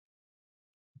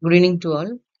Good evening to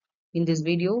all. In this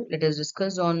video, let us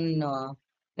discuss on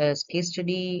a case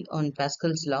study on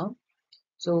Pascal's law.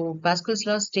 So, Pascal's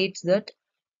law states that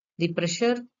the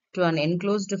pressure to an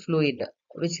enclosed fluid,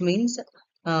 which means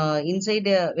inside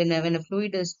when a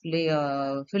fluid is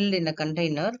filled in a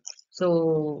container,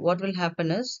 so what will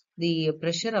happen is the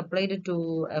pressure applied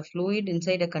to a fluid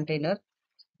inside a container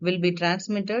will be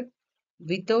transmitted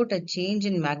without a change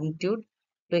in magnitude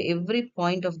to every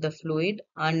point of the fluid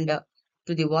and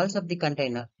to the walls of the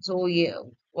container. So, yeah,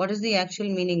 what is the actual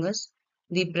meaning is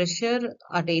the pressure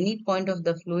at any point of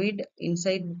the fluid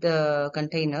inside the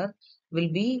container will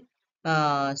be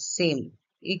same,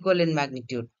 equal in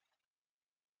magnitude.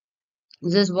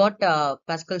 This is what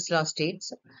Pascal's law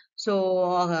states.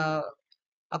 So,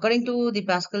 according to the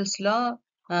Pascal's law,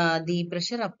 the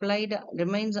pressure applied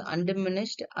remains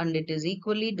undiminished and it is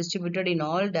equally distributed in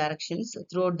all directions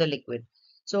throughout the liquid.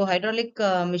 So, hydraulic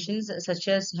machines such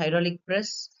as hydraulic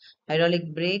press,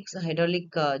 hydraulic brakes,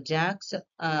 hydraulic jacks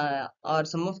are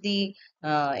some of the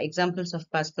examples of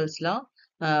Pascal's law.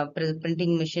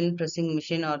 Printing machine, pressing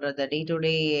machine, or the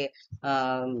day-to-day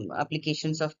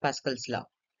applications of Pascal's law.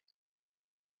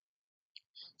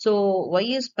 So, why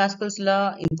is Pascal's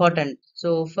law important?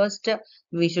 So, first,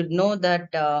 we should know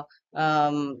that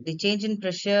the change in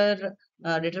pressure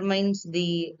determines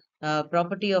the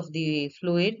property of the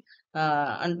fluid,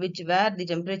 and which where the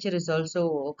temperature is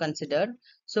also considered.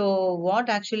 So, what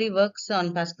actually works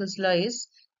on Pascal's law is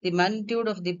the magnitude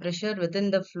of the pressure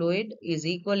within the fluid is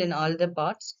equal in all the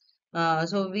parts.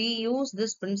 So, we use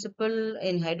this principle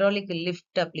in hydraulic lift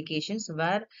applications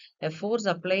where a force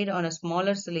applied on a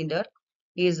smaller cylinder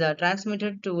is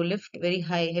transmitted to lift very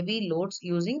high heavy loads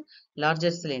using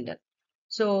larger cylinder.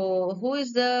 So, who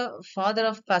is the father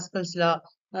of Pascal's law?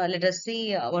 Let us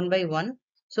see one by one.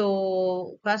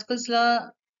 So, Pascal's law,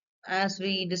 as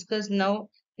we discussed now,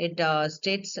 it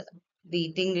states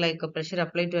the thing like a pressure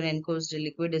applied to an enclosed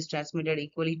liquid is transmitted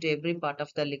equally to every part of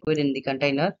the liquid in the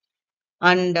container.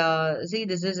 And see,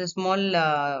 this is a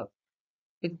small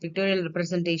pictorial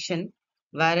representation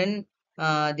wherein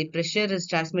the pressure is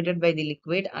transmitted by the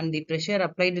liquid and the pressure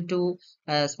applied to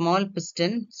a small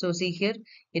piston. So see here,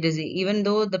 it is even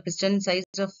though the piston size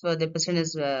of the piston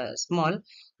is small,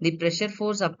 the pressure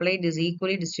force applied is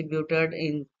equally distributed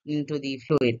into the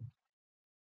fluid.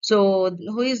 So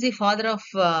who is the father of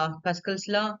Pascal's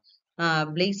law?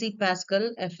 Blaise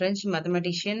Pascal, a French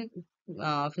mathematician,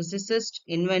 physicist,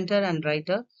 inventor, and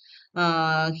writer.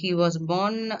 He was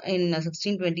born in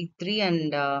 1623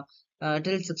 and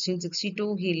till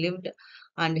 1662 he lived,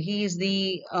 and he is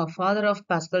the father of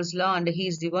Pascal's law, and he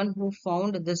is the one who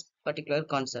found this particular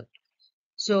concept.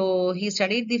 So he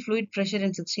studied the fluid pressure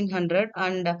in 1600,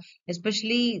 and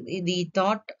especially the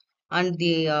thought and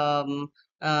the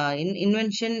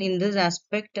invention in this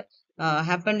aspect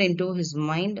happened into his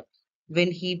mind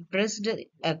when he pressed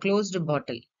a closed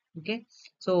bottle. Okay,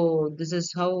 so this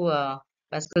is how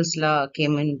Pascal's law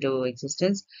came into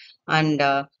existence, and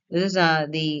this is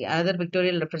the another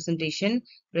pictorial representation.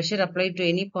 Pressure applied to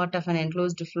any part of an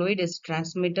enclosed fluid is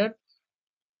transmitted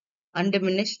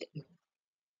undiminished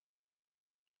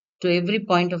to every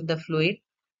point of the fluid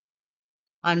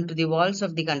and to the walls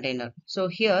of the container. So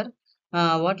here,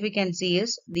 what we can see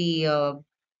is the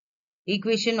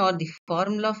equation or the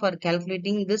formula for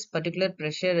calculating this particular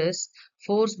pressure is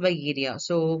force by area.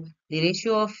 So the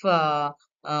ratio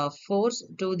of force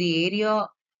to the area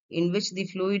in which the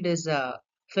fluid is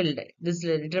filled. This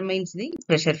determines the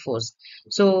pressure force.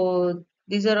 So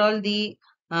these are all the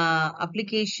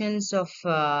applications of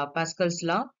Pascal's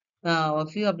law. A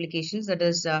few applications, that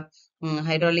is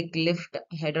hydraulic lift,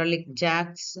 hydraulic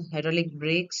jacks, hydraulic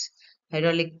brakes,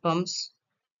 hydraulic pumps.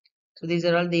 So these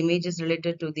are all the images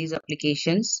related to these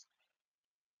applications.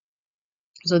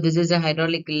 So this is a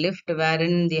hydraulic lift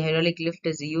wherein the hydraulic lift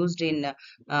is used in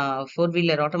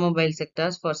four-wheeler automobile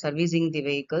sectors for servicing the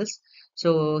vehicles.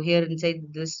 So here inside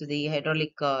this the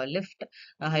hydraulic lift,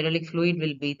 hydraulic fluid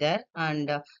will be there, and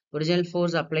original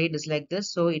force applied is like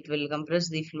this. So it will compress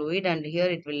the fluid, and here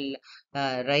it will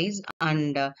rise,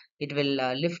 and it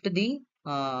will lift the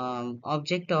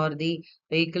object or the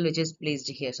vehicle which is placed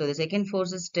here. So the second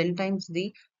force is 10 times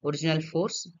the original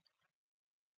force.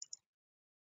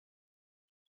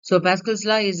 So Pascal's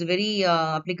law is very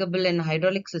applicable in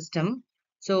hydraulic system.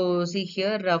 So see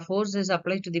here, force is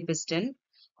applied to the piston,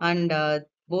 and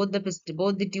both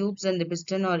the tubes and the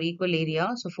piston are equal area.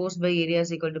 So force by area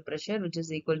is equal to pressure, which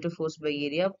is equal to force by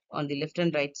area on the left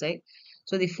and right side.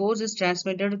 So the force is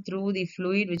transmitted through the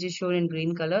fluid, which is shown in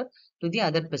green color, to the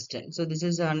other piston. So this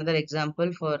is another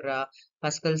example for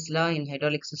Pascal's law in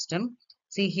hydraulic system.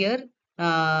 See here,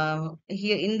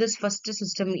 Here in this first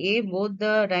system A, both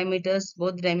the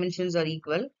dimensions are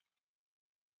equal.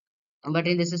 But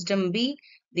in the system B,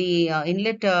 the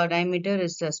inlet diameter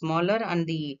is smaller and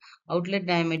the outlet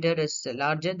diameter is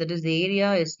larger. That is, the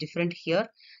area is different here.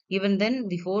 Even then,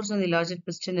 the force on the larger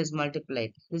piston is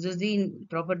multiplied. This is the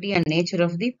property and nature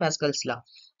of the Pascal's law.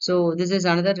 So this is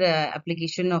another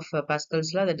application of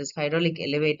Pascal's law, that is hydraulic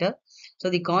elevator. So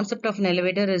the concept of an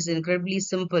elevator is incredibly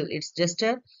simple. It's just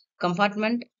a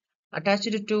compartment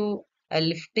attached to a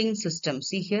lifting system.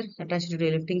 See here, attached to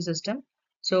a lifting system.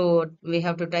 So we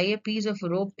have to tie a piece of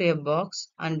rope to a box,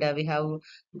 and we have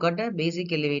got a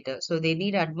basic elevator. So they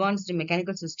need advanced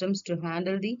mechanical systems to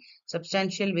handle the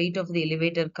substantial weight of the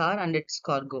elevator car and its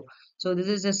cargo. So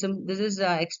this is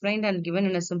explained and given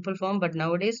in a simple form, but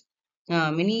nowadays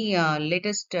many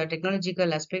latest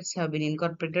technological aspects have been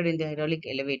incorporated in the hydraulic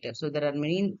elevator. So there are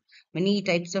many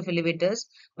types of elevators,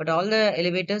 but all the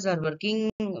elevators are working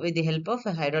with the help of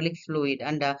a hydraulic fluid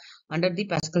and under the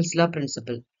Pascal's law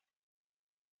principle.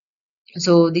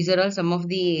 So these are all some of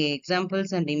the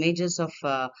examples and images of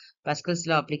Pascal's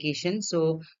law application.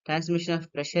 So transmission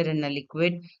of pressure in a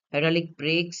liquid, hydraulic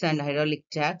brakes and hydraulic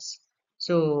jacks.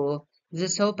 So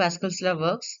this is how Pascal's law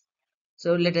works.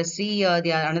 So let us see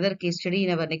the another case study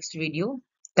in our next video.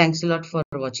 Thanks a lot for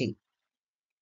watching.